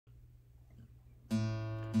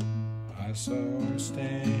I saw her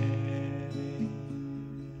standing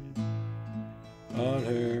on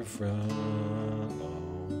her front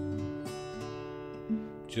lawn,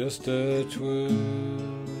 just a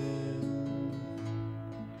twirling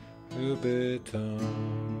her baton.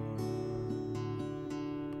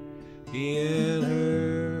 He and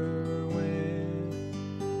her went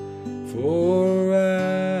for a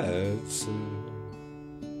ride, sir,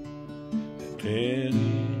 and 10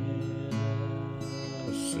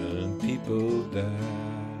 innocent people died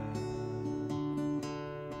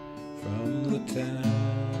from the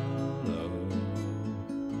town of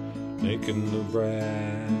Lincoln,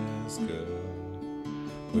 Nebraska,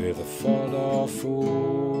 where they fought off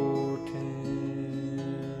 410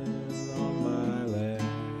 on my land.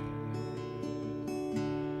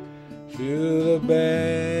 Through the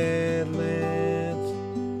badlands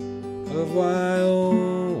of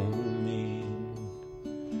Wyoming,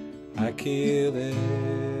 I killed everything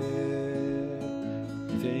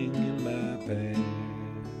in my path.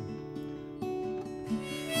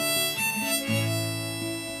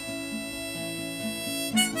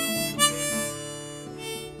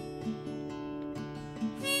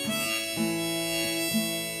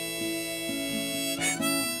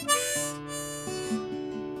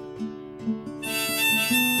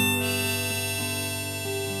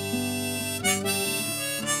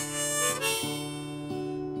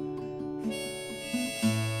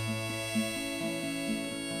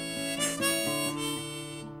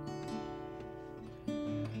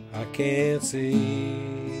 I can't say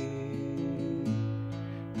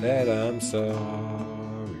that I'm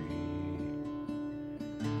sorry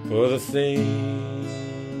for the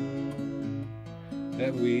thing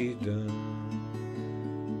that we've done,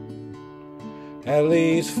 at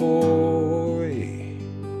least for a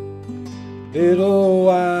little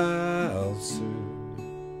while, sir.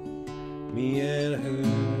 Me and her,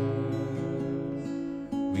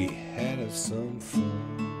 we had some fun.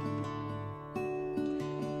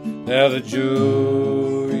 Now the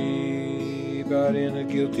jury brought in a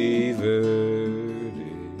guilty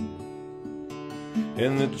verdict,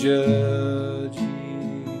 and the judge,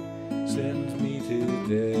 he sentenced me to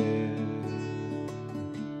death.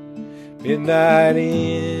 Midnight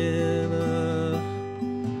in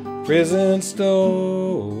a prison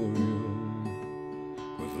storeroom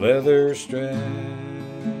with leather strap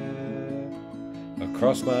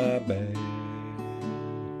across my back.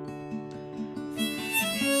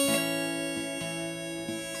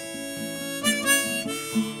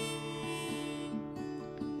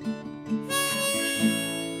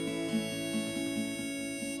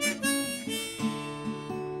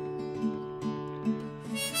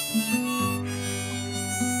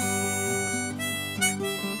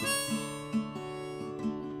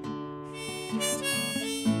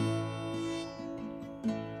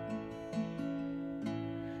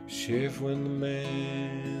 Sheriff, when the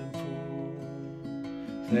man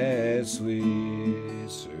pulled that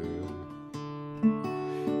Switzer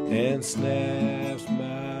and snaps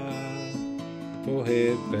my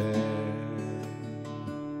forehead back,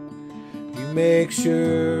 you make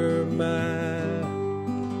sure my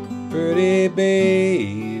pretty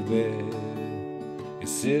baby is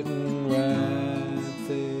sitting right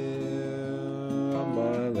there on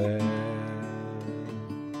my lap.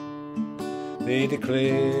 They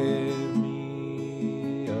declared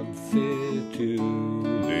me unfit to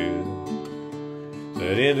live,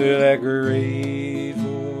 that into that great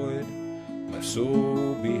void my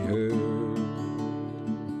soul be heard.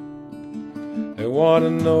 They want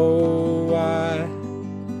to know why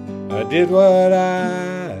I did what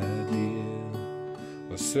I did.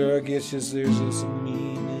 Well, sir, I guess yes, there's some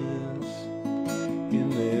meanness in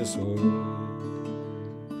this world.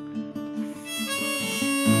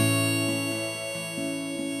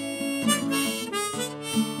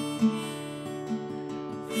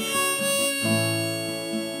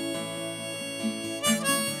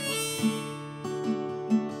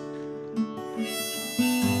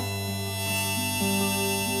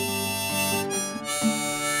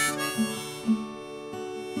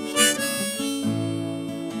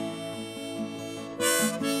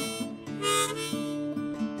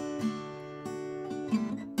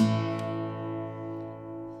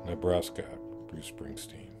 Nebraska, Bruce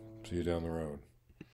Springsteen. See you down the road.